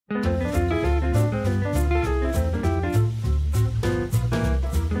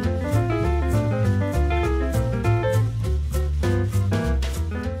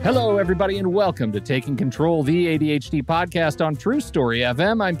Hello, everybody, and welcome to Taking Control, the ADHD podcast on True Story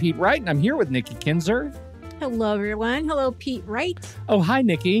FM. I'm Pete Wright, and I'm here with Nikki Kinzer. Hello, everyone. Hello, Pete Wright. Oh, hi,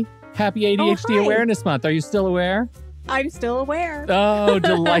 Nikki. Happy ADHD Awareness Month. Are you still aware? I'm still aware. Oh,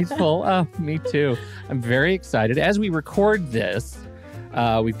 delightful. Oh, me too. I'm very excited. As we record this,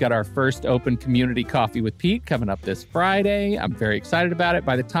 we've got our first open community coffee with Pete coming up this Friday. I'm very excited about it.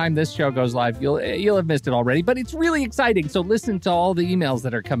 By the time this show goes live, you'll have missed it already, but it's really exciting. So listen to all the emails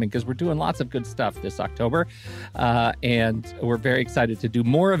that are coming because we're doing lots of good stuff this October, and we're very excited to do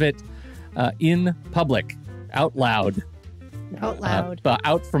more of it in public, out loud. Out loud. But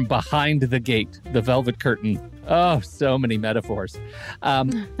out from behind the gate, the velvet curtain. Oh, so many metaphors. So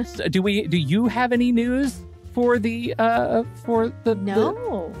do you have any news for the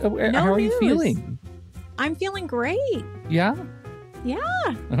No. How are you feeling? I'm feeling great. Yeah? Yeah.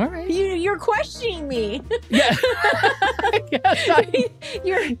 All right. You're questioning me. Yeah.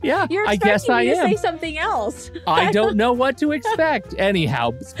 You're I guess expecting I me to am. say something else. I don't know what to expect.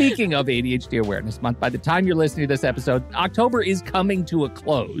 Anyhow, speaking of ADHD Awareness Month, by the time you're listening to this episode, October is coming to a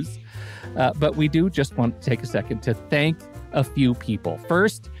close. But we do just want to take a second to thank a few people.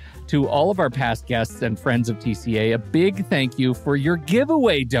 First, to all of our past guests and friends of TCA, a big thank you for your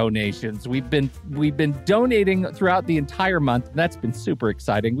giveaway donations. We've been donating throughout the entire month. That's been super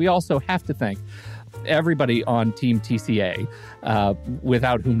exciting. We also have to thank everybody on Team TCA,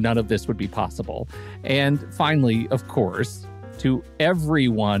 without whom none of this would be possible. And finally, of course, to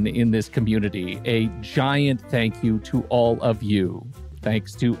everyone in this community, a giant thank you to all of you.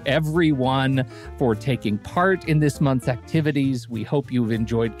 Thanks to everyone for taking part in this month's activities. We hope you've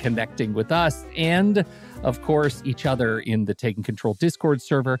enjoyed connecting with us and, of course, each other in the Taking Control Discord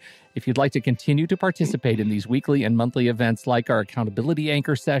server. If you'd like to continue to participate in these weekly and monthly events like our accountability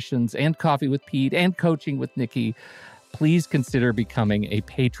anchor sessions and Coffee with Pete and coaching with Nikki, please consider becoming a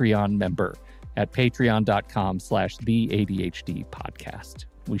Patreon member at patreon.com/theADHD podcast.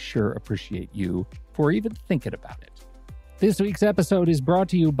 We sure appreciate you for even thinking about it. This week's episode is brought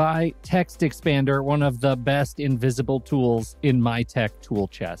to you by Text Expander, one of the best invisible tools in my tech tool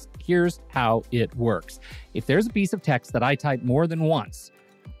chest. Here's how it works. If there's a piece of text that I type more than once,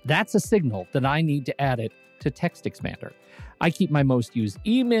 that's a signal that I need to add it to Text Expander. I keep my most used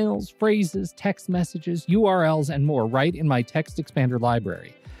emails, phrases, text messages, URLs, and more right in my Text Expander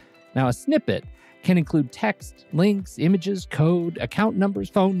library. Now, a snippet can include text, links, images, code, account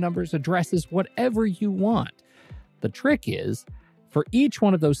numbers, phone numbers, addresses, whatever you want. The trick is, for each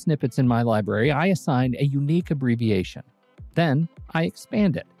one of those snippets in my library, I assign a unique abbreviation. Then I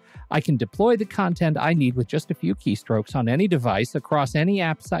expand it. I can deploy the content I need with just a few keystrokes on any device across any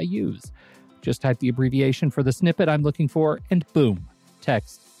apps I use. Just type the abbreviation for the snippet I'm looking for, and boom,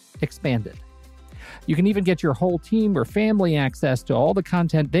 text expanded. You can even get your whole team or family access to all the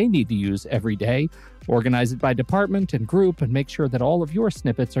content they need to use every day, organize it by department and group, and make sure that all of your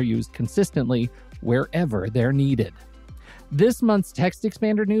snippets are used consistently wherever they're needed. This month's Text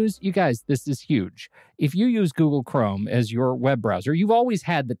Expander news, you guys, this is huge. If you use Google Chrome as your web browser, you've always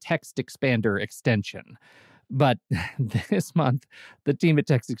had the Text Expander extension. But this month, the team at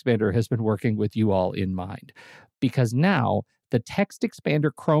Text Expander has been working with you all in mind, because now the Text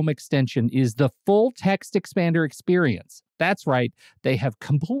Expander Chrome extension is the full Text Expander experience. That's right, they have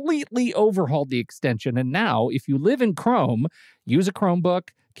completely overhauled the extension, and now, if you live in Chrome, use a Chromebook,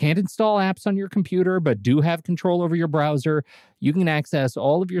 can't install apps on your computer, but do have control over your browser, you can access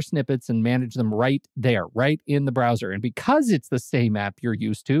all of your snippets and manage them right there, right in the browser. And because it's the same app you're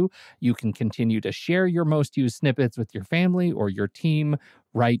used to, you can continue to share your most used snippets with your family or your team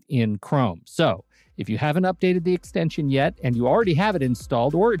right in Chrome. So, if you haven't updated the extension yet and you already have it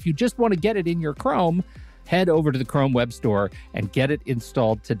installed, or if you just want to get it in your Chrome, head over to the Chrome Web Store and get it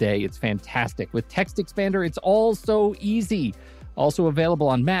installed today. It's fantastic. With Text Expander, it's all so easy. Also available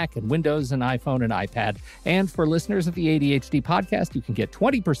on Mac and Windows and iPhone and iPad. And for listeners of the ADHD podcast, you can get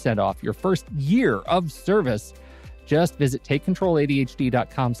 20% off your first year of service. Just visit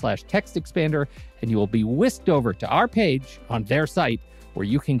takecontroladhd.com/textexpander and you will be whisked over to our page on their site where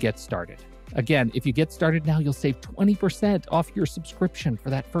you can get started. Again, if you get started now, you'll save 20% off your subscription for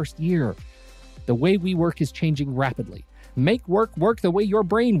that first year. The way we work is changing rapidly. Make work work the way your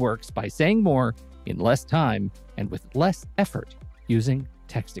brain works by saying more in less time and with less effort using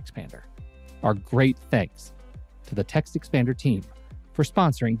Text Expander. Our great thanks to the Text Expander team for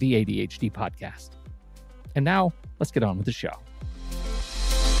sponsoring the ADHD podcast. And now, let's get on with the show.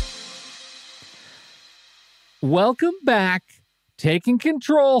 Welcome back, Taking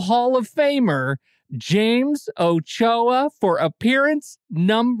Control Hall of Famer James Ochoa for appearance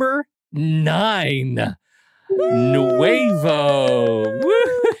number 9. Nuevo.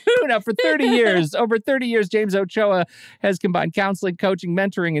 Woo-hoo-hoo. Now, for 30 years, over 30 years, James Ochoa has combined counseling, coaching,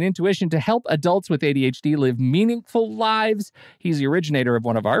 mentoring, and intuition to help adults with ADHD live meaningful lives. He's the originator of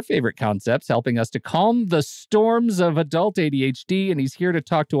one of our favorite concepts, helping us to calm the storms of adult ADHD, and he's here to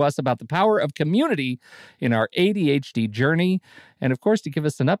talk to us about the power of community in our ADHD journey, and of course, to give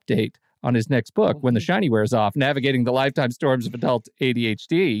us an update on his next book, When the Shiny Wears Off, Navigating the Lifetime Storms of Adult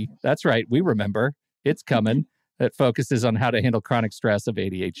ADHD. That's right, we remember. It's coming. That focuses on how to handle chronic stress of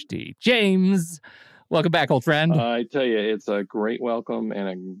ADHD. James, welcome back, old friend. I tell you, it's a great welcome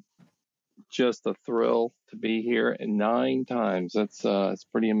and just a thrill to be here. And 9 times, it's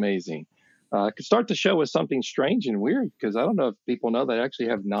pretty amazing. I could start the show with something strange and weird because I don't know if people know that I actually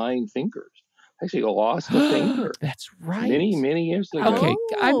have 9 fingers. I actually lost a finger. That's right. Many years ago. Okay,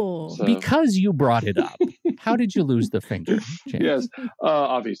 because you brought it up. How did you lose the finger, James? Yes,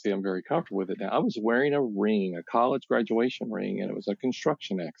 obviously I'm very comfortable with it now. I was wearing a ring, a college graduation ring, and it was a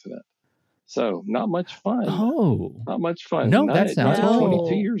construction accident. So not much fun. Oh. Not much fun. No, that sounds awful.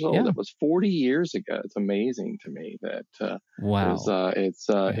 22 years old. Yeah. It was 40 years ago. It's amazing to me that wow. It's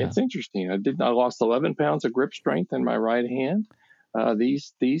interesting. I lost 11 pounds of grip strength in my right hand.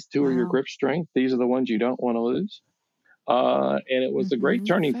 These 2 are your grip strength. These are the ones you don't want to lose. And it was a great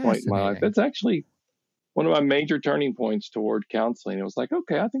turning point in my life. That's actually one of my major turning points toward counseling. It was like,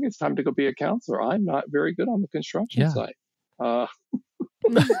 okay, I think it's time to go be a counselor. I'm not very good on the construction site. I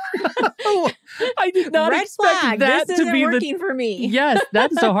did not expect that this to isn't be working for me. Yes,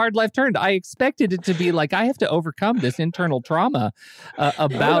 that is a hard left turn. I expected it to be like I have to overcome this internal trauma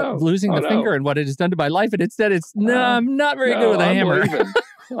about losing the finger and what it has done to my life, and instead it's I'm not very good with a hammer.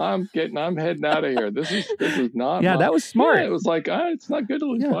 I'm heading out of here. This is not. Yeah, that was smart. Yeah, it was like it's not good to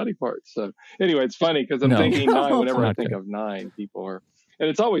lose body parts. So anyway, it's funny because I'm thinking 9 whenever I think of 9 people are, and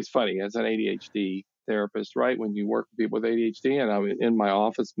it's always funny as an ADHD therapist, right? When you work with people with ADHD and I'm in my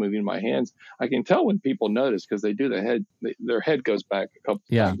office moving my hands, I can tell when people notice because they do their head goes back a couple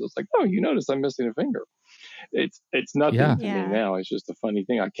times. It's like, oh, you notice I'm missing a finger. It's nothing to me now. It's just a funny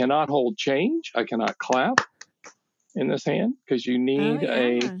thing. I cannot hold change. I cannot clap in this hand because you need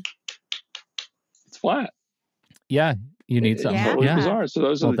it's flat. Yeah, you need something. It's totally bizarre. So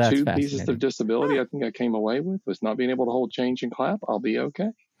those are the 2 pieces of disability I think I came away with was not being able to hold change and clap. I'll be okay.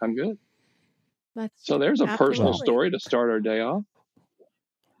 I'm good. So there's a personal story to start our day off.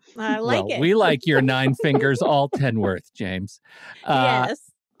 I like it. We like your 9 fingers, all 10 worth, James.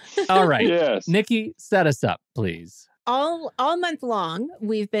 Yes. All right. Yes. Nikki, set us up, please. All month long,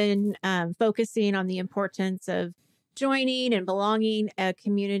 we've been focusing on the importance of joining and belonging a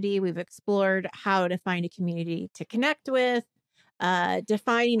community. We've explored how to find a community to connect with,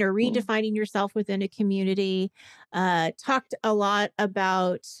 defining or redefining yourself within a community, talked a lot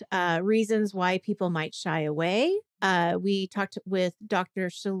about reasons why people might shy away. We talked with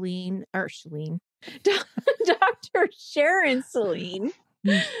Dr. Dr. Sharon Celine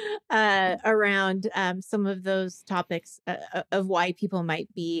around some of those topics of why people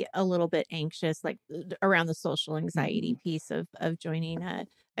might be a little bit anxious, like around the social anxiety piece of joining a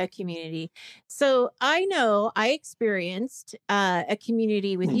community. So I know I experienced a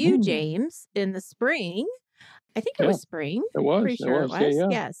community with you, James, in the spring. I think it was spring. It was. Pretty sure it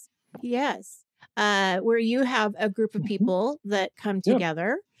was. Yeah. Yes. Where you have a group of people that come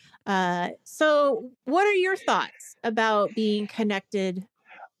together. So what are your thoughts about being connected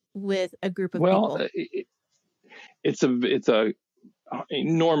with a group of people? Well, it's a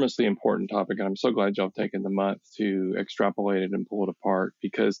enormously important topic, and I'm so glad y'all have taken the month to extrapolate it and pull it apart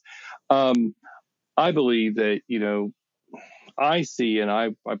because I believe that I see, and I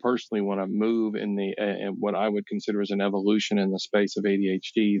personally want to move in what I would consider as an evolution in the space of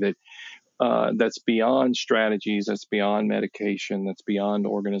ADHD that's beyond strategies, that's beyond medication, that's beyond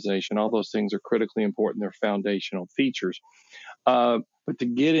organization. All those things are critically important. They're foundational features. But to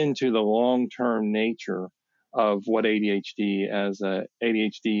get into the long-term nature of what ADHD is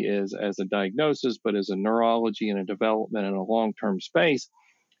as a diagnosis, but as a neurology and a development in a long-term space,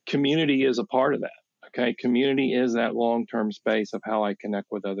 community is a part of that. Okay. Community is that long-term space of how I connect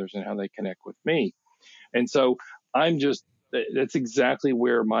with others and how they connect with me. And so that's exactly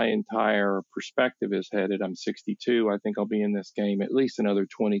where my entire perspective is headed. I'm 62. I think I'll be in this game at least another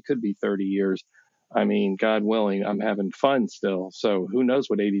 20, could be 30 years. I mean, God willing, I'm having fun still. So who knows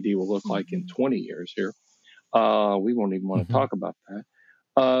what ADD will look like in 20 years here. We won't even want to talk about that.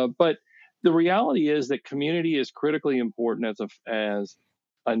 But the reality is that community is critically important as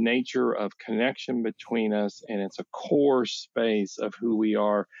a nature of connection between us, and it's a core space of who we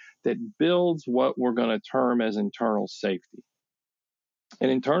are that builds what we're going to term as internal safety. And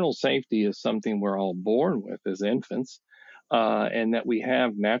internal safety is something we're all born with as infants, and that we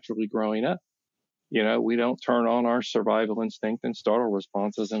have naturally growing up. We don't turn on our survival instinct and startle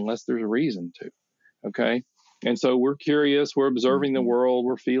responses unless there's a reason to. Okay. And so we're curious, we're observing the world,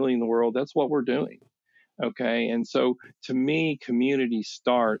 we're feeling the world. That's what we're doing. Okay. And so to me, community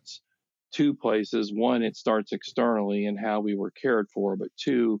starts two places. One, it starts externally in how we were cared for, but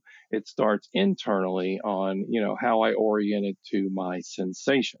two, it starts internally on, how I oriented to my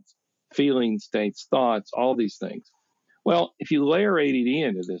sensations, feelings, states, thoughts, all these things. Well, if you layer ADD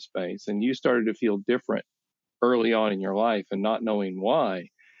into this space and you started to feel different early on in your life and not knowing why,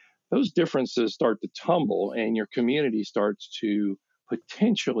 those differences start to tumble and your community starts to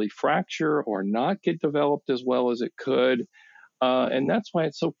potentially fracture or not get developed as well as it could. And that's why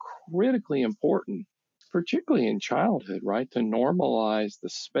it's so critically important, particularly in childhood, right, to normalize the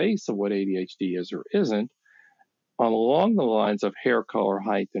space of what ADHD is or isn't along the lines of hair color,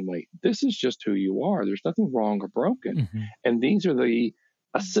 height, and weight. This is just who you are. There's nothing wrong or broken. Mm-hmm. And these are the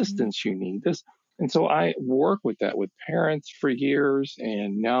assistance you need. And so I work with that with parents for years,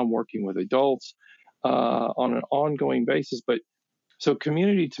 and now I'm working with adults on an ongoing basis. But so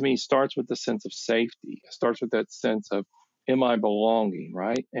community to me starts with the sense of safety. It starts with that sense of, am I belonging,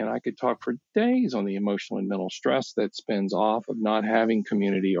 right? And I could talk for days on the emotional and mental stress that spins off of not having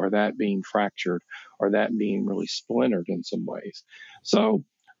community, or that being fractured, or that being really splintered in some ways. So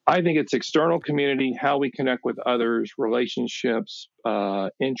I think it's external community, how we connect with others, relationships,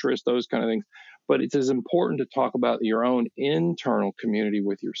 interests, those kind of things. But it's as important to talk about your own internal community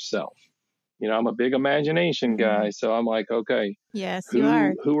with yourself. I'm a big imagination guy, so I'm like, okay, yes, you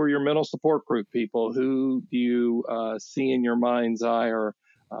are. Who are your mental support group people? Who do you see in your mind's eye, or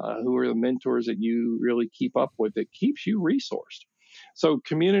who are the mentors that you really keep up with that keeps you resourced? So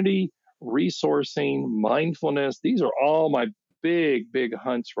community, resourcing, mindfulness, these are all my big, big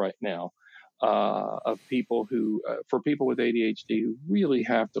hunts right now of people who, for people with ADHD, who really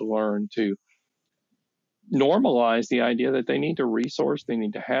have to learn to normalize the idea that they need to resource, they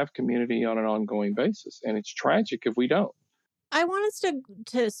need to have community on an ongoing basis. And it's tragic if we don't. I want us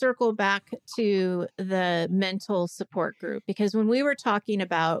to circle back to the mental support group, because when we were talking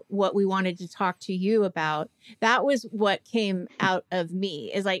about what we wanted to talk to you about, that was what came out of me,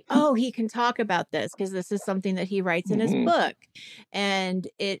 is like, oh, he can talk about this because this is something that he writes in his book. And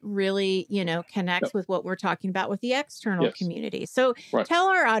it really, connects with what we're talking about with the external community. So tell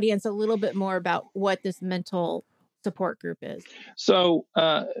our audience a little bit more about what this mental support group is. So,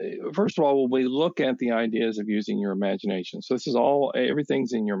 first of all, when we look at the ideas of using your imagination, so this is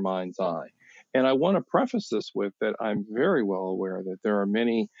everything's in your mind's eye. And I want to preface this with that I'm very well aware that there are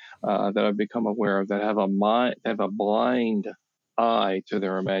many that I've become aware of that have a blind eye to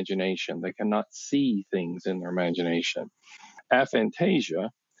their imagination. They cannot see things in their imagination. Aphantasia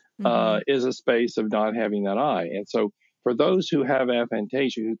is a space of not having that eye. And so for those who have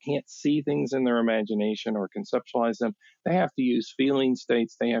aphantasia, who can't see things in their imagination or conceptualize them, they have to use feeling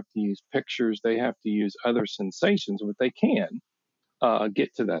states, they have to use pictures, they have to use other sensations, but they can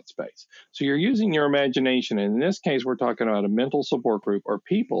get to that space. So you're using your imagination. And in this case, we're talking about a mental support group or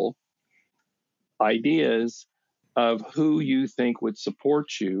people, ideas of who you think would support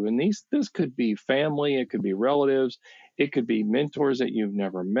you. And this could be family, it could be relatives, it could be mentors that you've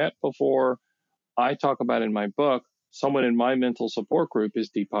never met before. I talk about in my book, someone in my mental support group is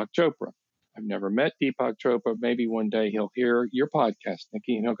Deepak Chopra. I've never met Deepak Chopra. Maybe one day he'll hear your podcast,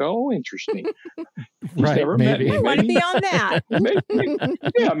 Nikki, and he'll go, oh, interesting. He's never met me. I want to be on that.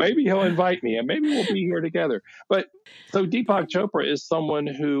 maybe he'll invite me and maybe we'll be here together. But so Deepak Chopra is someone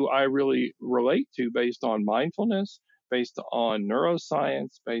who I really relate to based on mindfulness, based on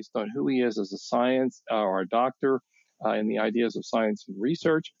neuroscience, based on who he is as a science or a doctor and the ideas of science and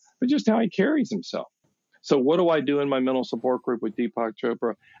research, but just how he carries himself. So what do I do in my mental support group with Deepak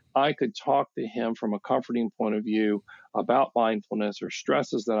Chopra? I could talk to him from a comforting point of view about mindfulness or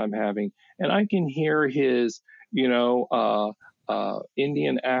stresses that I'm having, and I can hear his,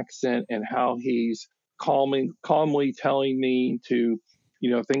 Indian accent and how he's calmly telling me to,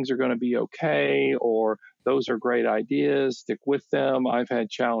 things are going to be okay, or those are great ideas, stick with them. I've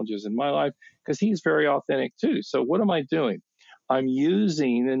had challenges in my life, because he's very authentic too. So what am I doing? I'm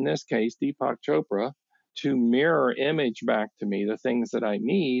using, in this case, Deepak Chopra to mirror image back to me the things that I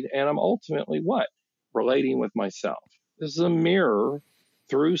need. And I'm ultimately what? Relating with myself. This is a mirror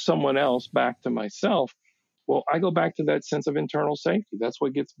through someone else back to myself. Well, I go back to that sense of internal safety. That's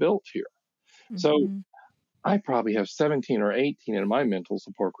what gets built here. So I probably have 17 or 18 in my mental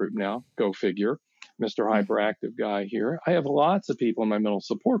support group now. Go figure. Mr. Hyperactive guy here. I have lots of people in my mental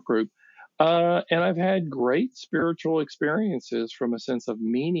support group And I've had great spiritual experiences from a sense of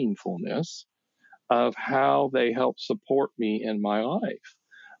meaningfulness of how they help support me in my life.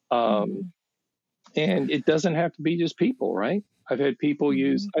 Um, Mm-hmm. and it doesn't have to be just people, right? I've had people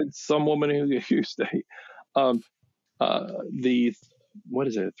use, Mm-hmm. I had some woman who used um, the, what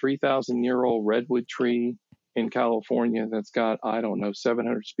is it, 3,000-year-old redwood tree in California that's got, I don't know,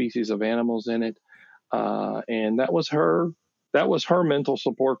 700 species of animals in it. And that was her mental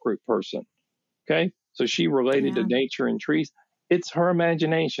support group person. Okay. So she related to Yeah. nature and trees. It's her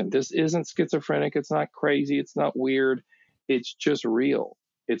imagination. This isn't schizophrenic. It's not crazy. It's not weird. It's just real.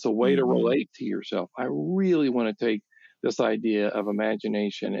 It's a way to Mm-hmm. relate to yourself. I really want to take this idea of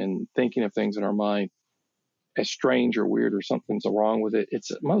imagination and thinking of things in our mind as strange or weird or something's wrong with it.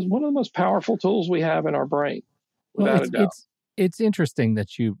 It's one of the most powerful tools we have in our brain, Well, without a doubt. it's interesting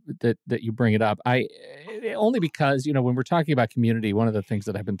that you bring it up. I only because when we're talking about community, one of the things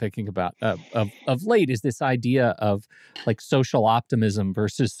that I've been thinking about of late is this idea of like social optimism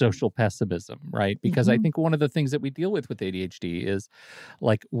versus social pessimism, right? Because I Mm-hmm. think one of the things that we deal with ADHD is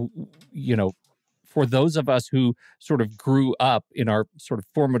like for those of us who sort of grew up in our sort of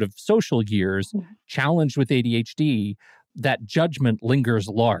formative social years challenged with ADHD, that judgment lingers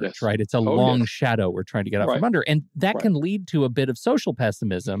large, Yes. right? It's a Oh, long yes. shadow we're trying to get out Right. from under. And that Right. can lead to a bit of social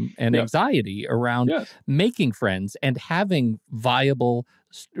pessimism and Yes. anxiety around Yes. making friends and having viable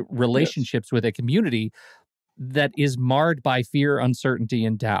relationships with a community that is marred by fear, uncertainty,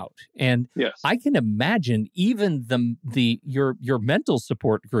 and doubt. And Yes. I can imagine even your mental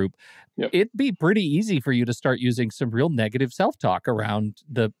support group, Yep. it'd be pretty easy for you to start using some real negative self-talk around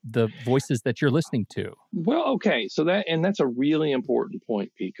the voices that you're listening to. Well, okay. So that's a really important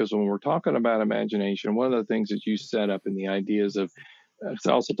point, Pete, because when we're talking about imagination, one of the things that you set up in the ideas of,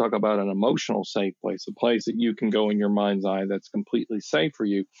 I also talk about an emotional safe place, a place that you can go in your mind's eye that's completely safe for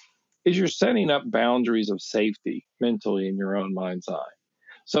you, is you're setting up boundaries of safety mentally in your own mind's eye.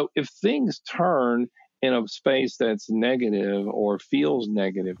 So if things turn in a space that's negative or feels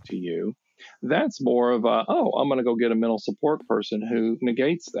negative to you, that's more of a, oh, I'm going to go get a mental support person who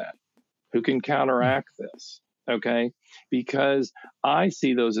negates that, who can counteract this. Okay. Because I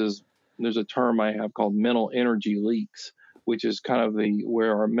see those as, there's a term I have called mental energy leaks, which is kind of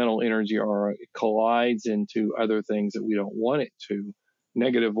where our mental energy collides into other things that we don't want it to.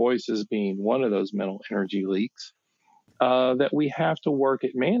 Negative voices being one of those mental energy leaks. That we have to work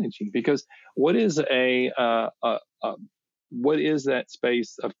at managing, because what is what is that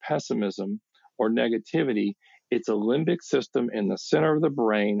space of pessimism or negativity? It's a limbic system in the center of the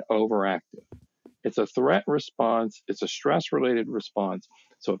brain overactive. It's a threat response. It's a stress related response.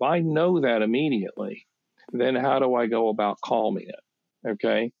 So if I know that immediately, then how do I go about calming it?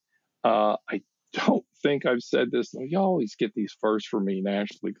 Okay. I don't think I've said this. You always get these first for me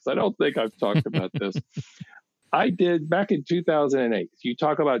nationally, because I don't think I've talked about this. I did back in 2008. You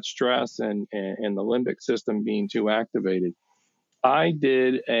talk about stress and the limbic system being too activated. I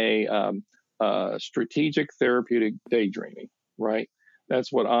did a strategic therapeutic daydreaming, right?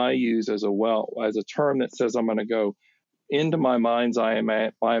 That's what I use as a term that says I'm going to go into my mind's eye,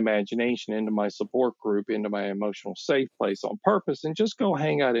 my imagination, into my support group, into my emotional safe place on purpose, and just go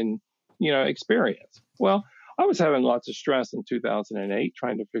hang out and experience. Well, I was having lots of stress in 2008,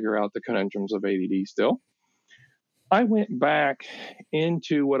 trying to figure out the conundrums of ADD still. I went back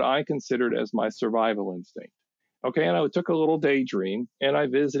into what I considered as my survival instinct. Okay, and I took a little daydream and I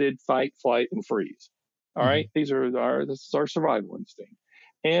visited fight, flight, and freeze. All right, this is our survival instinct.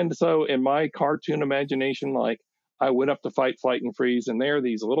 And so in my cartoon imagination, like, I went up to fight, flight, and freeze, and there are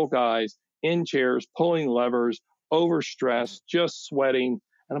these little guys in chairs pulling levers, overstressed, just sweating.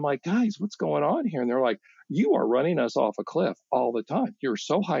 And I'm like, guys, what's going on here? And they're like, you are running us off a cliff all the time. You're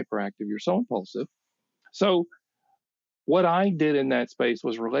so hyperactive. You're so impulsive. So what I did in that space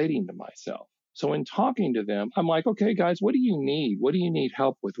was relating to myself. So in talking to them, I'm like, okay, guys, what do you need? What do you need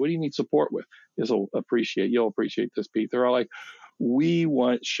help with? What do you need support with? You'll appreciate this, Pete. They're all like, we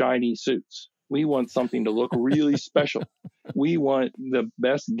want shiny suits. We want something to look really special. We want the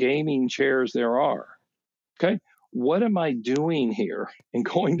best gaming chairs there are. Okay. What am I doing here and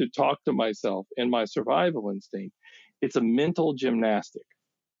going to talk to myself and my survival instinct? It's a mental gymnastic.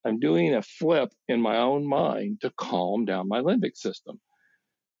 I'm doing a flip in my own mind to calm down my limbic system.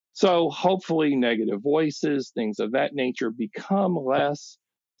 So hopefully negative voices, things of that nature become less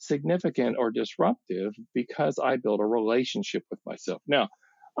significant or disruptive because I build a relationship with myself. Now,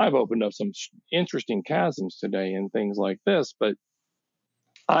 I've opened up some interesting chasms today and things like this, but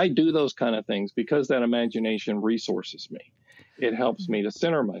I do those kind of things because that imagination resources me. It helps me to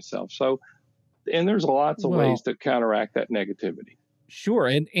center myself. So, and there's lots of ways to counteract that negativity. Sure.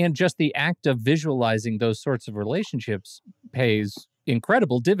 And just the act of visualizing those sorts of relationships pays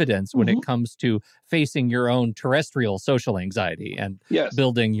incredible dividends when it comes to facing your own terrestrial social anxiety and Yes,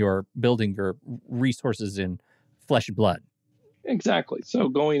 building your resources in flesh and blood. exactly. So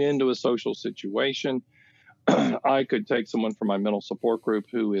going into a social situation, I could take someone from my mental support group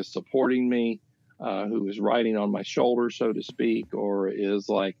who is supporting me, who is riding on my shoulder, so to speak, or is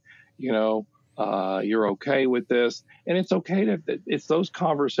like, you're okay with this. And it's okay it's those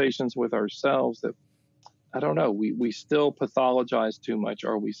conversations with ourselves that, I don't know, we still pathologize too much,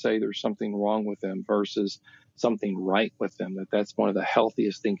 or we say there's something wrong with them versus something right with them. That's one of the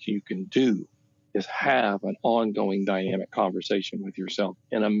healthiest things you can do, is have an ongoing dynamic conversation with yourself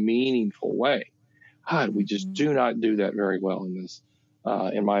in a meaningful way. God, we just do not do that very well in this,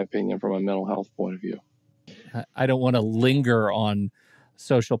 in my opinion, from a mental health point of view. I don't want to linger on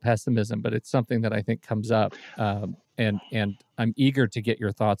social pessimism, but it's something that I think comes up, and I'm eager to get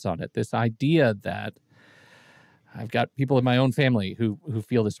your thoughts on it. This idea that I've got people in my own family who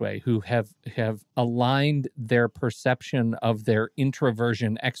feel this way, who have aligned their perception of their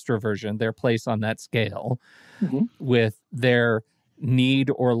introversion, extroversion, their place on that scale, with their need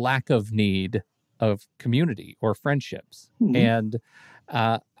or lack of need of community or friendships. And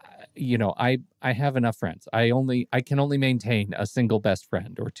I have enough friends. I can only maintain a single best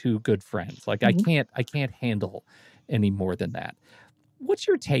friend or two good friends. Like I can't handle any more than that. What's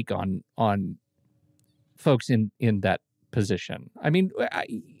your take on folks in that position? I mean,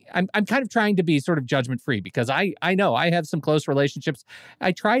 I'm kind of trying to be sort of judgment free, because I know I have some close relationships.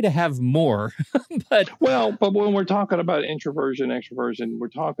 I try to have more, but when we're talking about introversion, extroversion, we're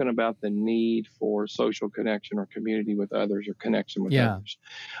talking about the need for social connection or community with others, or connection with others.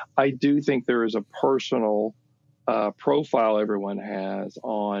 I do think there is a personal profile everyone has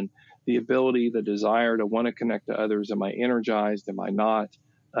on the ability, the desire to want to connect to others. Am I energized? Am I not?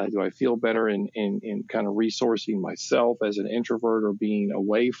 Do I feel better in kind of resourcing myself as an introvert, or being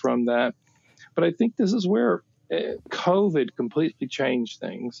away from that? But I think this is where COVID completely changed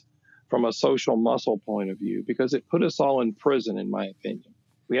things from a social muscle point of view, because it put us all in prison, in my opinion.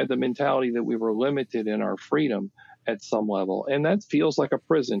 We had the mentality that we were limited in our freedom at some level, and that feels like a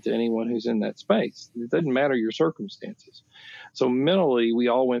prison to anyone who's in that space. It doesn't matter your circumstances. So mentally, we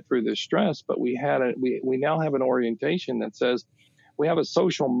all went through this stress, but we now have an orientation that says, we have a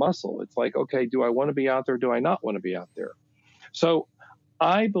social muscle. It's like, okay, do I want to be out there? Do I not want to be out there? So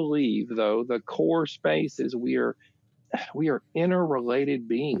I believe, though, the core space is we are interrelated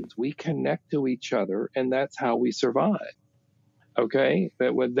beings. We connect to each other, and that's how we survive. Okay?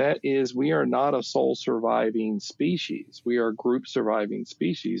 But what that is, we are not a sole surviving species. We are a group surviving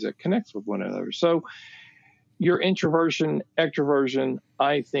species that connects with one another. So your introversion, extroversion,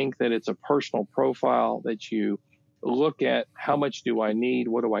 I think that it's a personal profile that you look at. How much do I need?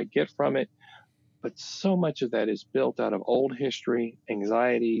 What do I get from it? But so much of that is built out of old history,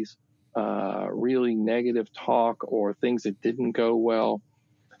 anxieties, really negative talk, or things that didn't go well.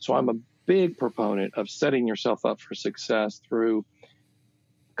 So I'm a big proponent of setting yourself up for success through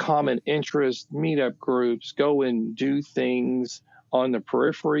common interests, meetup groups, go and do things on the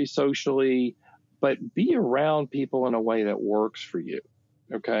periphery socially, but be around people in a way that works for you.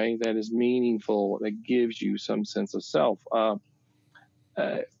 Okay, that is meaningful, that gives you some sense of self.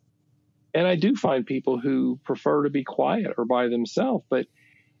 And I do find people who prefer to be quiet or by themselves, but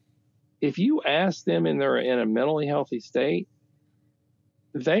if you ask them in a mentally healthy state,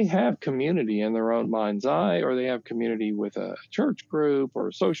 they have community in their own mind's eye, or they have community with a church group or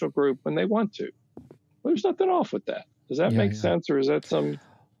a social group when they want to. There's nothing off with that. Does that make sense, or is that some...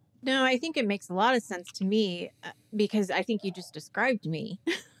 No, I think it makes a lot of sense to me, because I think you just described me.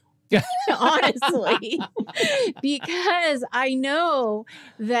 Honestly, because I know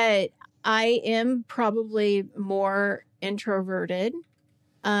that I am probably more introverted,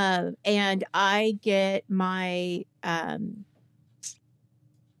 and I get my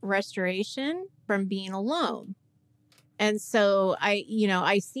restoration from being alone. And so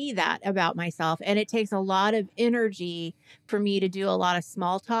I see that about myself, and it takes a lot of energy for me to do a lot of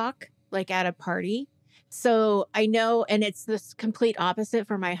small talk, like at a party. So I know, and it's this complete opposite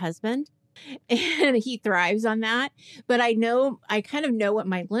for my husband, and he thrives on that. But I kind of know what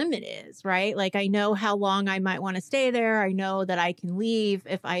my limit is, right? Like I know how long I might want to stay there. I know that I can leave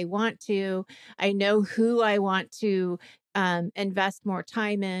if I want to. I know who I want to invest more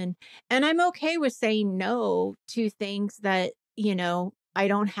time in. And I'm okay with saying no to things that, I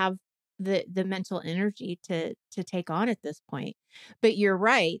don't have the mental energy to take on at this point. But you're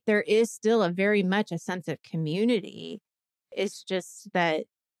right. There is still a very much a sense of community. It's just that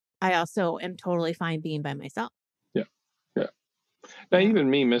I also am totally fine being by myself. Yeah. Now, Yeah. even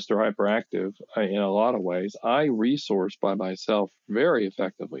me, Mr. Hyperactive, in a lot of ways, I resource by myself very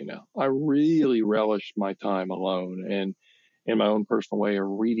effectively now. I really relish my time alone and in my own personal way of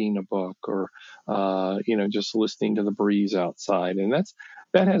reading a book or, just listening to the breeze outside. And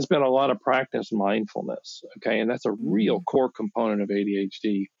that has been a lot of practice mindfulness. Okay. And that's a real Mhm. core component of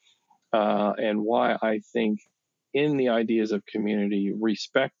ADHD. And why I think in the ideas of community,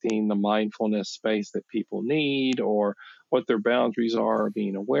 respecting the mindfulness space that people need or what their boundaries are,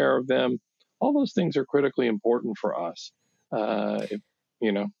 being aware of them, all those things are critically important for us. If,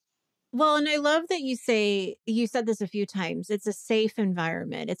 you know, Well, and I love that you said this a few times. It's a safe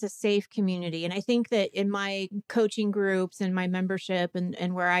environment. It's a safe community. And I think that in my coaching groups and my membership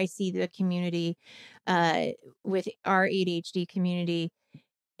and where I see the community uh with our ADHD community,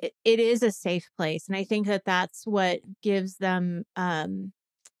 it is a safe place. And I think that that's what gives them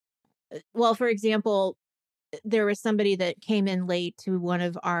well, for example, there was somebody that came in late to one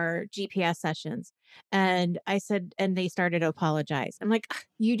of our GPS sessions. And I said, and they started to apologize. I'm like, "Ugh,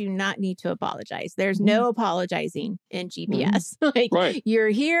 you do not need to apologize. There's mhm, no apologizing in mhm, GPS. Like, right, you're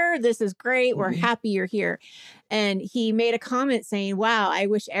here. This is great. We're mhm, happy you're here." And he made a comment saying, "Wow, I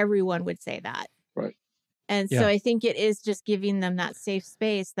wish everyone would say that." right, And so Yeah. I think it is just giving them that safe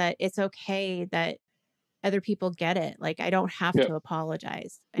space that it's okay that other people get it. Like, I don't have yeah, to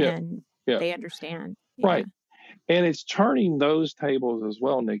apologize yeah, and yeah, they understand. Yeah. right. And it's turning those tables as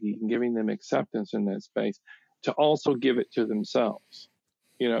well, Nikki, and giving them acceptance in that space to also give it to themselves,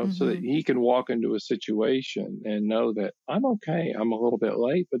 so that Hmm. he can walk into a situation and know that I'm okay. I'm a little bit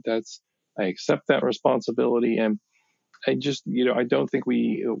late, but I accept that responsibility. And I just, I don't think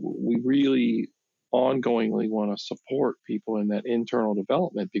we really ongoingly want to support people in that internal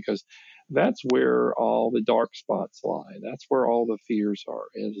development because that's where all the dark spots lie. That's where all the fears are,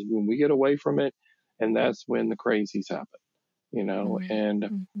 is when we get away from it. And that's when the crazies happen. Hmm.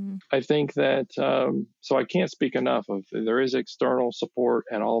 And Hmm. I think that, so I can't speak enough of there is external support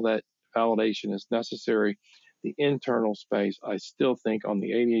and all that validation is necessary. The internal space, I still think on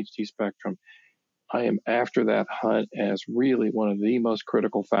the ADHD spectrum, I am after that hunt as really one of the most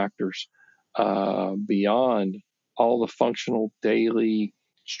critical factors beyond all the functional daily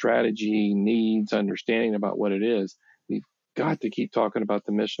strategy, needs, understanding about what it is. We've got to keep talking about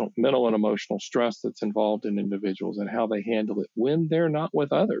the mental and emotional stress that's involved in individuals and how they handle it when they're not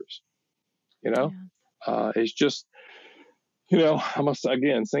with others. You know, Yeah. it's just, I'm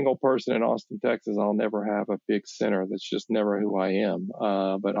again, single person in Austin, Texas. I'll never have a big center. That's just never who I am.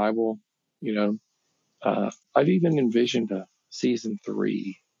 But I will, you know, I've even envisioned a season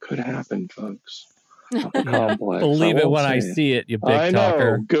 3 could happen, folks. Of the Yeah. complex. I Believe it won't when I say it. see it, you big I know.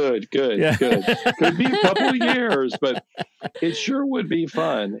 talker. Good. Yeah. Could be a couple of years, but it sure would be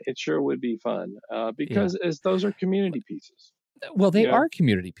fun. It sure would be fun Yeah. because as those are community pieces. Well, they You know. are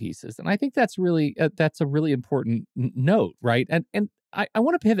community pieces, and I think that's a really important note, right? And I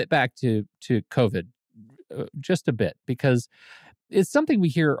want to pivot back to COVID just a bit because it's something we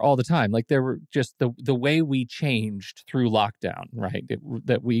hear all the time. Like there were just the way we changed through lockdown, right?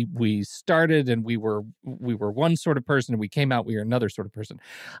 That we started and we were one sort of person, and we came out we were another sort of person.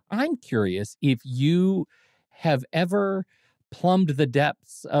 I'm curious if you have ever plumbed the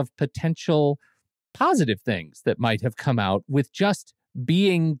depths of potential positive things that might have come out with just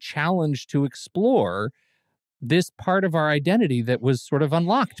being challenged to explore this part of our identity that was sort of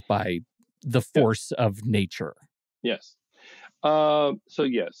unlocked by the Yes. force of nature. Yes. So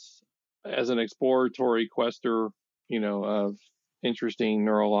yes, as an exploratory quester, of interesting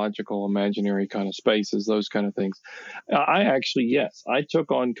neurological, imaginary kind of spaces, those kind of things. I actually, yes, I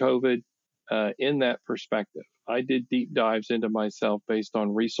took on COVID in that perspective. I did deep dives into myself based on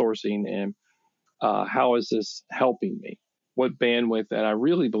resourcing and how is this helping me? What bandwidth? And I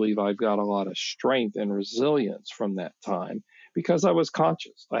really believe I've got a lot of strength and resilience from that time because I was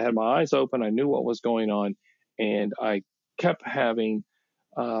conscious. I had my eyes open. I knew what was going on. And I kept having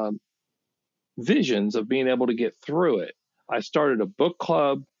um, visions of being able to get through it. I started a book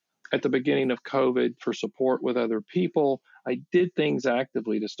club at the beginning of COVID for support with other people. I did things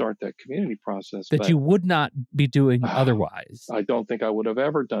actively to start that community process, That but you would not be doing otherwise. I don't think I would have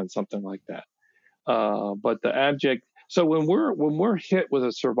ever done something like that. But the abject. So when we're hit with a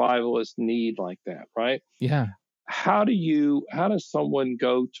survivalist need like that, right? Yeah. How does someone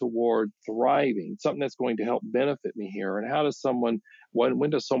go toward thriving, something that's going to help benefit me here? And how does when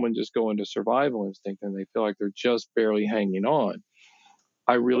does someone just go into survival instinct and they feel like they're just barely hanging on?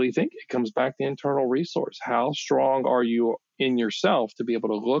 I really think it comes back to internal resource. How strong are you in yourself to be able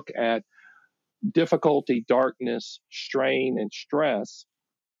to look at difficulty, darkness, strain, and stress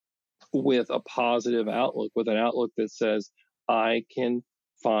with a positive outlook, with an outlook that says, I can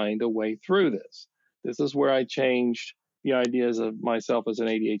find a way through this. This is where I changed the ideas of myself as an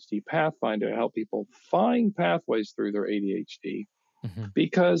ADHD pathfinder to help people find pathways through their ADHD. Mm-hmm.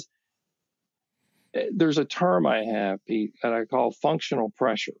 Because there's a term I have, Pete, that I call functional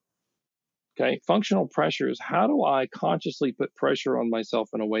pressure. Okay. Functional pressure is how do I consciously put pressure on myself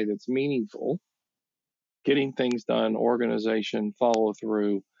in a way that's meaningful, getting things done, organization, follow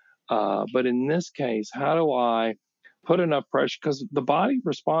through. But in this case, how do I put enough pressure? Because the body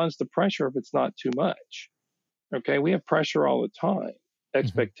responds to pressure if it's not too much. Okay. We have pressure all the time,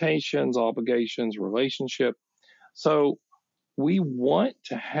 expectations, obligations, relationship. So we want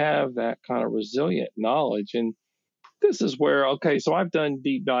to have that kind of resilient knowledge. And this is where, okay, so I've done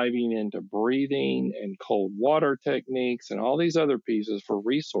deep diving into breathing and cold water techniques and all these other pieces for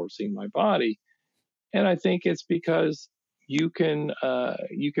resourcing my body. And I think it's because you can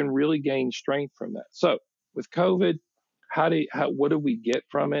really gain strength from that. So with COVID, what did we get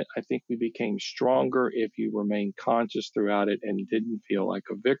from it? I think we became stronger if you remained conscious throughout it and didn't feel like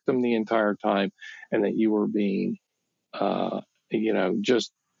a victim the entire time, and that you were being,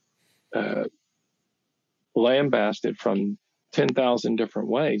 just lambasted from 10,000 different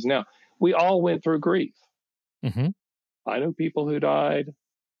ways. Now, we all went through grief. Mm-hmm. I know people who died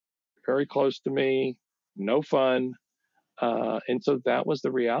very close to me, no fun. And so that was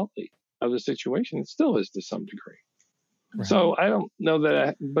the reality of the situation. It still is to some degree. Right. So I don't know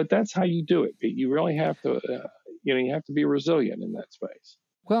that, but that's how you do it, Pete. You really have to, you have to be resilient in that space.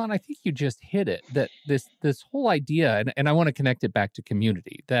 Well, and I think you just hit it, that this whole idea, and I want to connect it back to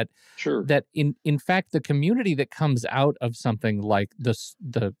community, that sure, that in fact, the community that comes out of something like the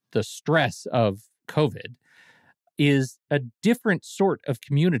stress of COVID is a different sort of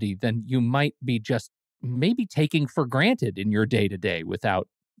community than you might be just maybe taking for granted in your day-to-day without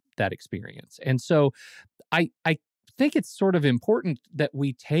that experience. And so I think it's sort of important that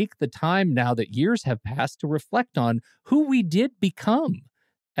we take the time now that years have passed to reflect on who we did become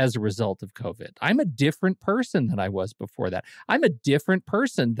as a result of COVID. I'm a different person than I was before that. I'm a different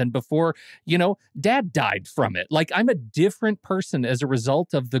person than before, Dad died from it. Like, I'm a different person as a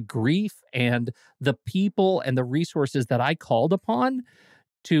result of the grief and the people and the resources that I called upon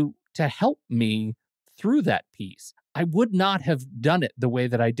to help me through that piece. I would not have done it the way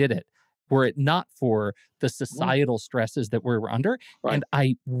that I did it were it not for the societal stresses that we were under. Right. And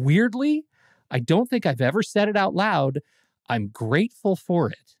I don't think I've ever said it out loud. I'm grateful for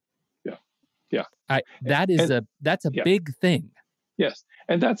it. Yeah. That's a big thing. Yes.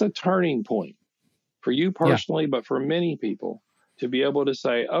 And that's a turning point for you personally, but for many people to be able to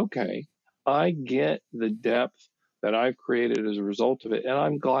say, okay, I get the depth that I've created as a result of it. And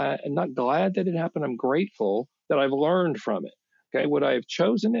I'm not glad that it happened. I'm grateful that I've learned from it. Okay. Would I have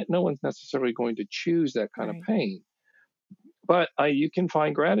chosen it? No one's necessarily going to choose that kind of pain. But you can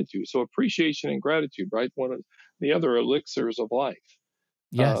find gratitude. So appreciation and gratitude, right? One of the other elixirs of life.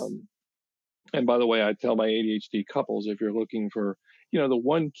 Yes. And by the way, I tell my ADHD couples, if you're looking for, the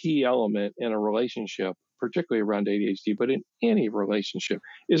one key element in a relationship, particularly around ADHD, but in any relationship,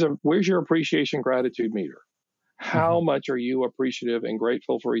 is where's your appreciation gratitude meter? How much are you appreciative and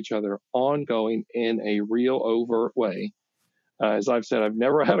grateful for each other ongoing in a real overt way? As I've said, I've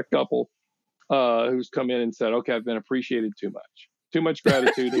never had a couple who's come in and said, okay, I've been appreciated too much. Too much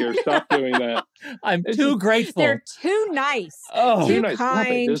gratitude here. Stop doing that. I'm too grateful. They're too nice. Oh, too nice.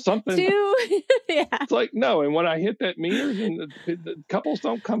 kind. There's something. Yeah. It's like, no. And when I hit that meter, then the couples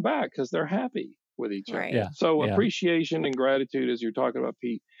don't come back because they're happy with each other. Yeah. So appreciation and gratitude, as you're talking about,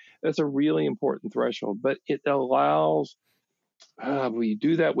 Pete, that's a really important threshold. But it allows, when you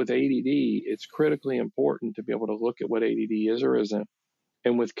do that with ADD, it's critically important to be able to look at what ADD is or isn't.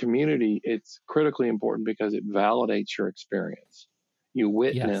 And with community, it's critically important because it validates your experience. You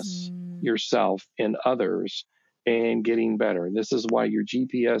witness yourself in others and getting better. And this is why your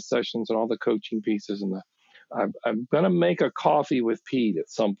GPS sessions and all the coaching pieces and I'm going to make a coffee with Pete at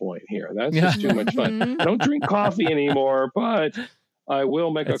some point here. That's just too much fun. I don't drink coffee anymore, but I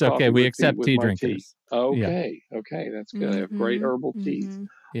will make a coffee. Okay. We accept with tea my drinkers. Tea. Okay. Yeah. Okay. That's good. I have great herbal teas.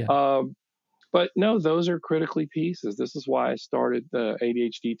 Yeah. But no, those are critically pieces. This is why I started the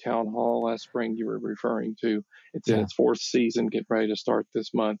ADHD Town Hall last spring you were referring to. It's in its 4th season, get ready to start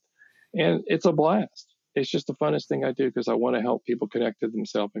this month. And it's a blast. It's just the funnest thing I do because I want to help people connect to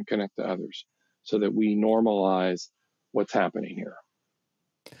themselves and connect to others so that we normalize what's happening here.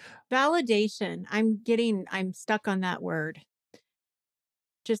 Validation. I'm stuck on that word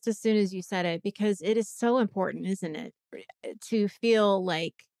just as soon as you said it, because it is so important, isn't it? To feel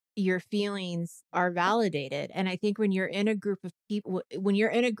like your feelings are validated. And I think when you're in a group of people, when you're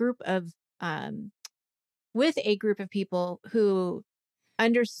in a group of with a group of people who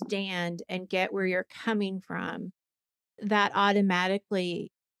understand and get where you're coming from, that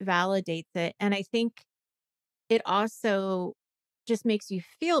automatically validates it. And I think it also just makes you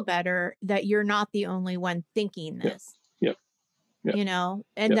feel better that you're not the only one thinking Yep. this, Yep. Yep. you know,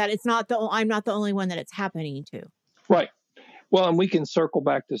 and Yep. that I'm not the only one that it's happening to. Right. Well, and we can circle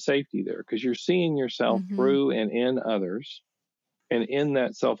back to safety there, because you're seeing yourself through and in others. And in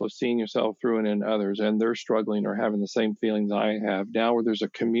that self of seeing yourself through and in others, and they're struggling or having the same feelings I have, now where there's a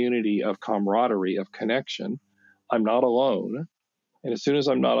community of camaraderie, of connection, I'm not alone. And as soon as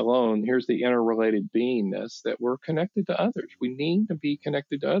I'm not alone, here's the interrelated beingness that we're connected to others. We need to be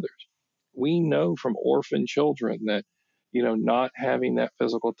connected to others. We know from orphan children that, not having that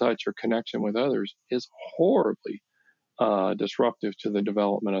physical touch or connection with others is horribly disruptive to the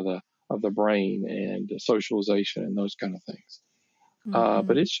development of the brain and socialization and those kind of things.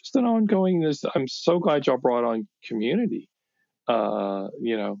 But it's just an ongoing. I'm so glad y'all brought on community,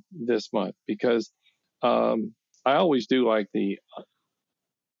 this month, because I always do like the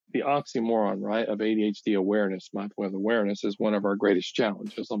oxymoron, right, of ADHD Awareness Month, where awareness is one of our greatest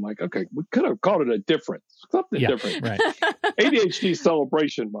challenges. I'm like, okay, we could have called it something different. Right. ADHD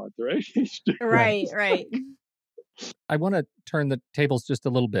Celebration Month, or ADHD. Right. I want to turn the tables just a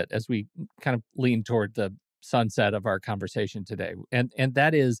little bit as we kind of lean toward the sunset of our conversation today. And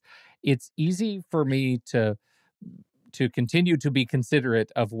that is, it's easy for me to continue to be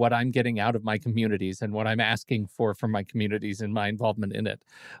considerate of what I'm getting out of my communities and what I'm asking for from my communities and my involvement in it.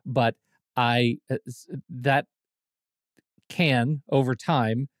 But that can, over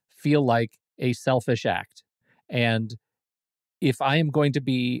time, feel like a selfish act. And if I am going to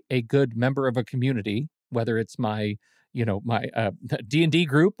be a good member of a community, whether it's my D&D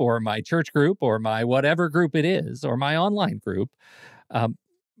group or my church group or my whatever group it is, or my online group,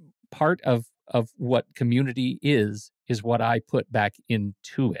 part of what community is what I put back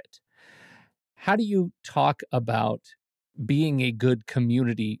into it. How do you talk about being a good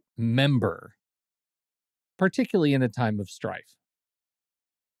community member, particularly in a time of strife?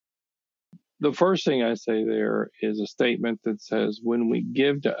 The first thing I say there is a statement that says, when we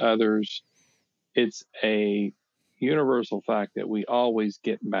give to others, it's a universal fact that we always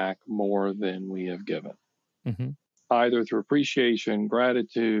get back more than we have given, either through appreciation,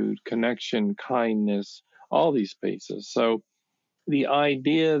 gratitude, connection, kindness, all these spaces. So the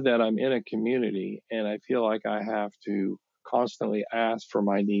idea that I'm in a community and I feel like I have to constantly ask for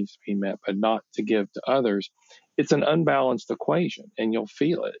my needs to be met, but not to give to others, it's an unbalanced equation, and you'll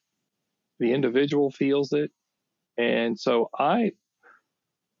feel it. The individual feels it. And so I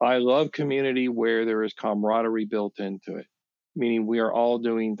love community where there is camaraderie built into it, meaning we are all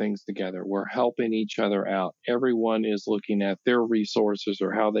doing things together. We're helping each other out. Everyone is looking at their resources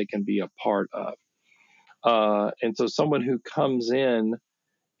or how they can be a part of. And so someone who comes in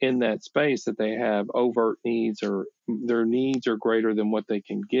that space that they have overt needs, or their needs are greater than what they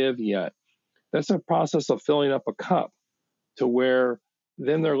can give yet, that's a process of filling up a cup, to where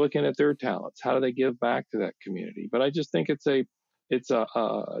then they're looking at their talents. How do they give back to that community? But I just think it's a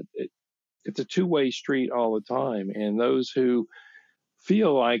two-way street all the time. And those who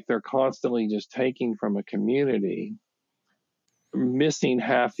feel like they're constantly just taking from a community, missing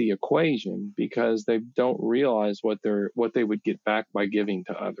half the equation, because they don't realize what they would get back by giving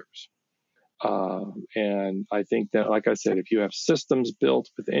to others. And I think that, like I said, if you have systems built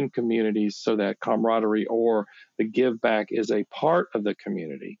within communities so that camaraderie or the give back is a part of the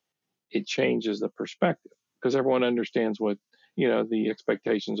community, it changes the perspective, because everyone understands what, the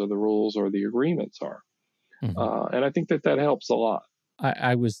expectations or the rules or the agreements are. And I think that helps a lot.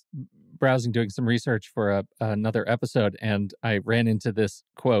 I was browsing, doing some research for another episode, and I ran into this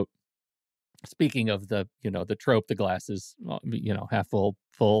quote. Speaking of the trope, the glass is, half full,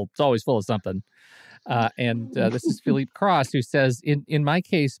 it's always full of something. And this is Philippe Cross, who says, in my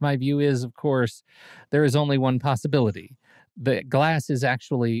case, my view is, of course, there is only one possibility. The glass is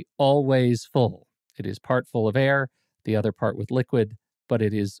actually always full. It is part full of air, the other part with liquid, but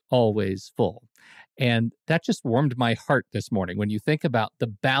it is always full. And that just warmed my heart this morning when you think about the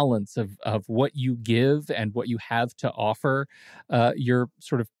balance of what you give and what you have to offer your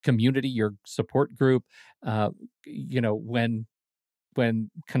sort of community, your support group, when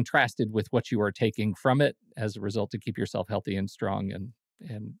contrasted with what you are taking from it as a result to keep yourself healthy and strong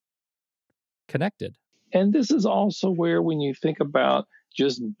and connected. And this is also where, when you think about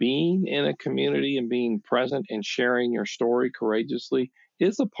just being in a community and being present and sharing your story courageously,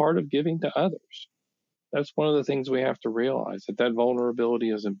 is a part of giving to others. That's one of the things we have to realize, that vulnerability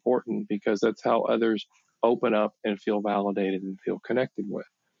is important, because that's how others open up and feel validated and feel connected with.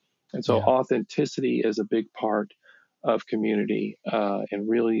 And so Yeah. authenticity is a big part of community, and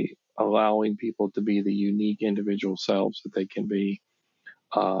really allowing people to be the unique individual selves that they can be.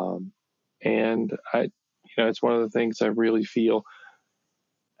 And it's one of the things I really feel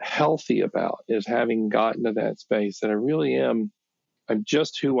healthy about, is having gotten to that space that I'm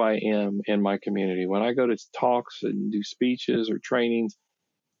just who I am in my community. When I go to talks and do speeches or trainings,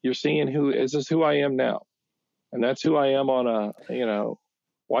 you're seeing this is who I am now. And that's who I am on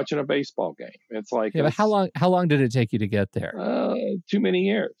watching a baseball game. It's like, Yeah, but how long did it take you to get there? Too many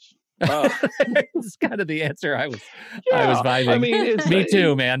years. It's kind of the answer I was vibing. I mean, me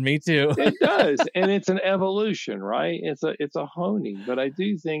too, man. Me too. It does. And it's an evolution, right? It's a honing, but I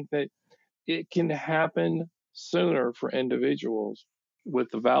do think that it can happen sooner for individuals with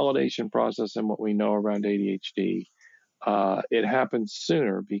the validation process and what we know around ADHD. It happens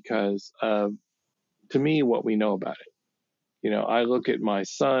sooner because of, to me, what we know about it. I look at my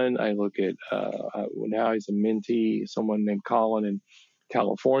son. I look at now he's a mentee, someone named Colin in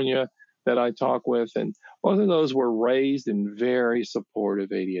California that I talk with, and both of those were raised in very supportive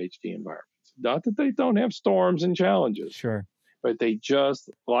ADHD environments. Not that they don't have storms and challenges, sure, but they just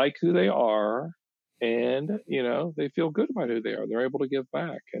like who they are, and they feel good about who they are. They're able to give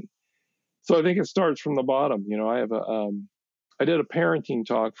back, and so I think it starts from the bottom. I did a parenting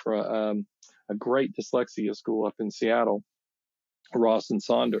talk for a great dyslexia school up in Seattle. Not Ross and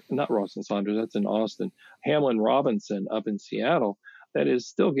Saunders, that's in Austin. Hamlin Robinson up in Seattle, that is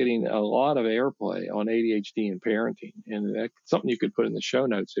still getting a lot of airplay on ADHD and parenting. And that's something you could put in the show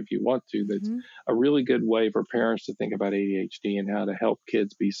notes if you want to. That's a really good way for parents to think about ADHD and how to help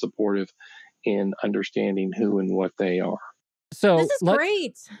kids be supportive in understanding who and what they are. So this is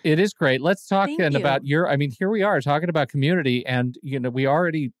great. It is great. Let's talk about here we are talking about community, and we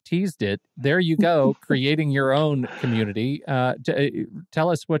already teased it. There you go, creating your own community. Tell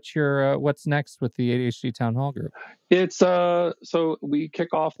us what's next with the ADHD Town Hall group. It's so we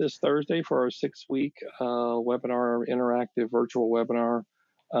kick off this Thursday for our 6-week webinar, interactive virtual webinar.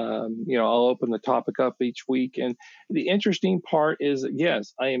 I'll open the topic up each week. And the interesting part is,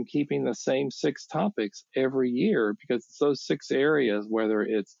 yes, I am keeping the same 6 topics every year, because it's those 6 areas, whether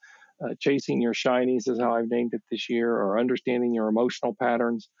it's chasing your shinies is how I've named it this year, or understanding your emotional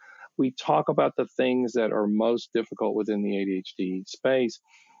patterns. We talk about the things that are most difficult within the ADHD space,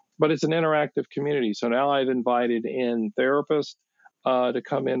 but it's an interactive community. So now I've invited in therapists to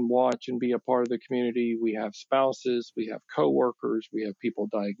come in, watch, and be a part of the community. We have spouses, we have coworkers, we have people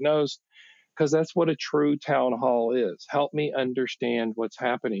diagnosed, because that's what a true town hall is. Help me understand what's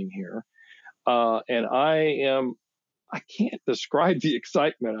happening here. And I can't describe the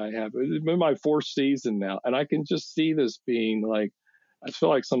excitement I have. It's been my 4th season now, and I can just see this being like, I feel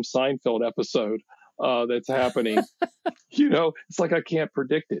like some Seinfeld episode that's happening. It's like I can't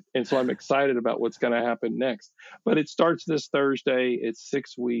predict it. And so I'm excited about what's going to happen next. But it starts this Thursday. It's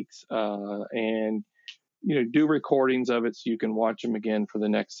 6 weeks. And do recordings of it so you can watch them again for the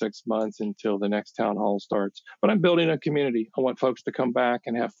next 6 months until the next town hall starts. But I'm building a community. I want folks to come back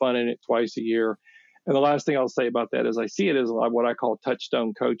and have fun in it twice a year. And the last thing I'll say about that is I see it as what I call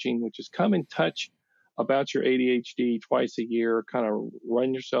touchstone coaching, which is come and touch about your ADHD twice a year, kind of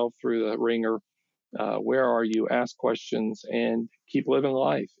run yourself through the ringer. Where are you? Ask questions and keep living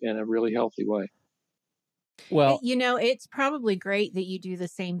life in a really healthy way. Well, it's probably great that you do the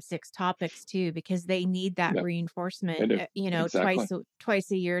same 6 topics too, because they need that reinforcement, exactly.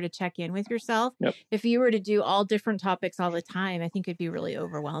 twice a year to check in with yourself. Yep. If you were to do all different topics all the time, I think it'd be really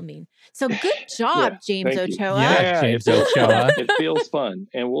overwhelming. So good job, James Ochoa. Yeah, James Ochoa. It feels fun.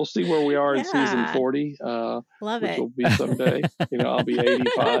 And we'll see where we are in season 40. Love which it. will be someday. I'll be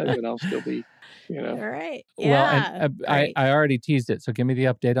 85 and I'll still be, All right. Yeah. Well, and I already teased it. So give me the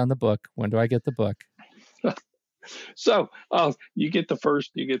update on the book. When do I get the book? So you get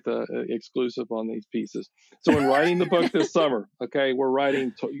the exclusive on these pieces. So in writing the book this summer, okay, we're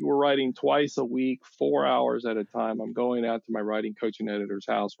writing twice a week, 4 hours at a time. I'm going out to my writing coach and editor's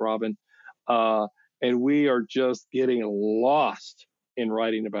house, Robin, and we are just getting lost in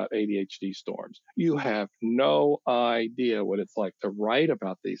writing about ADHD storms. You have no idea what it's like to write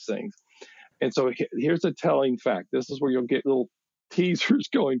about these things. And so here's a telling fact. This is where you'll get little teasers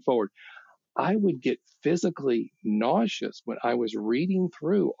going forward. I would get physically nauseous when I was reading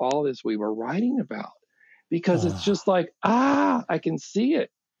through all this we were writing about, because it's just like, I can see it.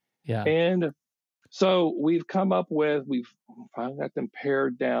 Yeah. And so we've finally got them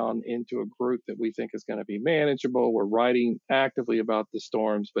pared down into a group that we think is going to be manageable. We're writing actively about the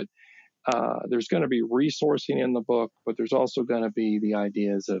storms, but there's going to be resourcing in the book, but there's also going to be the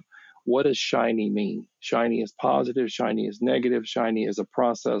ideas of what does shiny mean? Shiny is positive, shiny is negative, shiny is a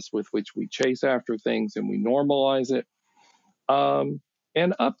process with which we chase after things and we normalize it.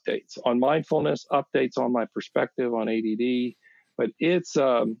 And updates on mindfulness, updates on my perspective on ADD. But it's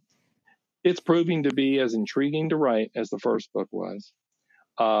proving to be as intriguing to write as the first book was.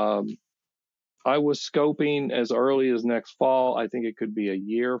 I was scoping as early as next fall. I think it could be a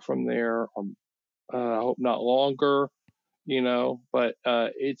year from there. I hope not longer, but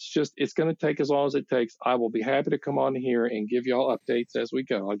it's going to take as long as it takes. I will be happy to come on here and give y'all updates as we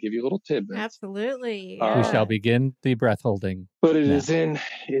go. I'll give you little tidbits. Absolutely. We shall begin the breath holding. But it's in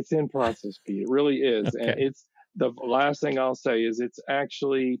process, Pete. It really is. Okay. And it's the last thing I'll say is it's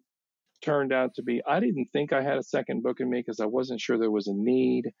actually turned out to be, I didn't think I had a second book in me because I wasn't sure there was a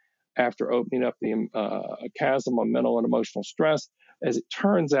need after opening up the chasm on mental and emotional stress. As it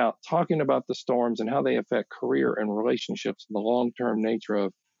turns out, talking about the storms and how they affect career and relationships and the long-term nature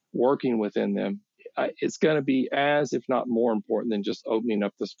of working within them, it's going to be as, if not more important than just opening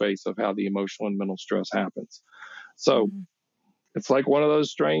up the space of how the emotional and mental stress happens. So it's like one of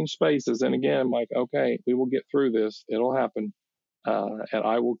those strange spaces. And again, I'm like, okay, we will get through this. It'll happen. And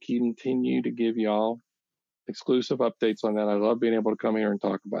I will continue to give y'all exclusive updates on that. I love being able to come here and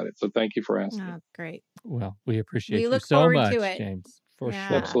talk about it. So thank you for asking. Oh, great. Well, we appreciate We you look so forward much, to it. James. For Yeah.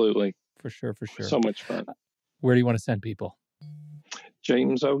 sure. Absolutely. For sure. So much fun. Where do you want to send people?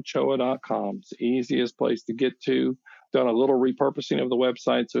 JamesOchoa.com. It's the easiest place to get to. Done a little repurposing of the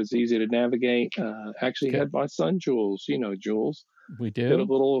website so it's easy to navigate. Actually had my son, Jules. Jules. We do. Did a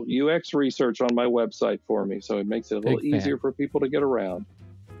little UX research on my website for me. So it makes it a little easier for people to get around.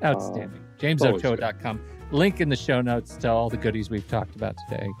 Outstanding. JamesOchoa.com. Link in the show notes to all the goodies we've talked about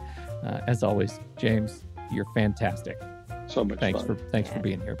today. As always, James, you're fantastic. So much fun. Thanks for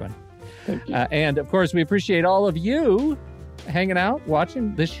being here, buddy. Thank you. And of course, we appreciate all of you hanging out,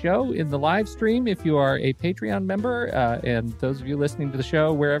 watching this show in the live stream. If you are a Patreon member, and those of you listening to the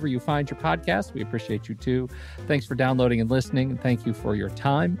show wherever you find your podcast, we appreciate you too. Thanks for downloading and listening, and thank you for your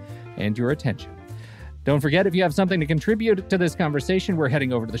time and your attention. Don't forget, if you have something to contribute to this conversation, we're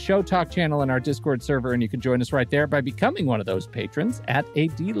heading over to the Show Talk channel in our Discord server, and you can join us right there by becoming one of those patrons at a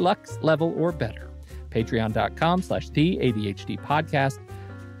deluxe level or better. Patreon.com/The ADHD Podcast.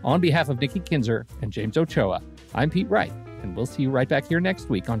 On behalf of Nikki Kinzer and James Ochoa, I'm Pete Wright, and we'll see you right back here next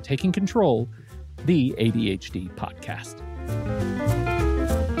week on Taking Control, the ADHD Podcast.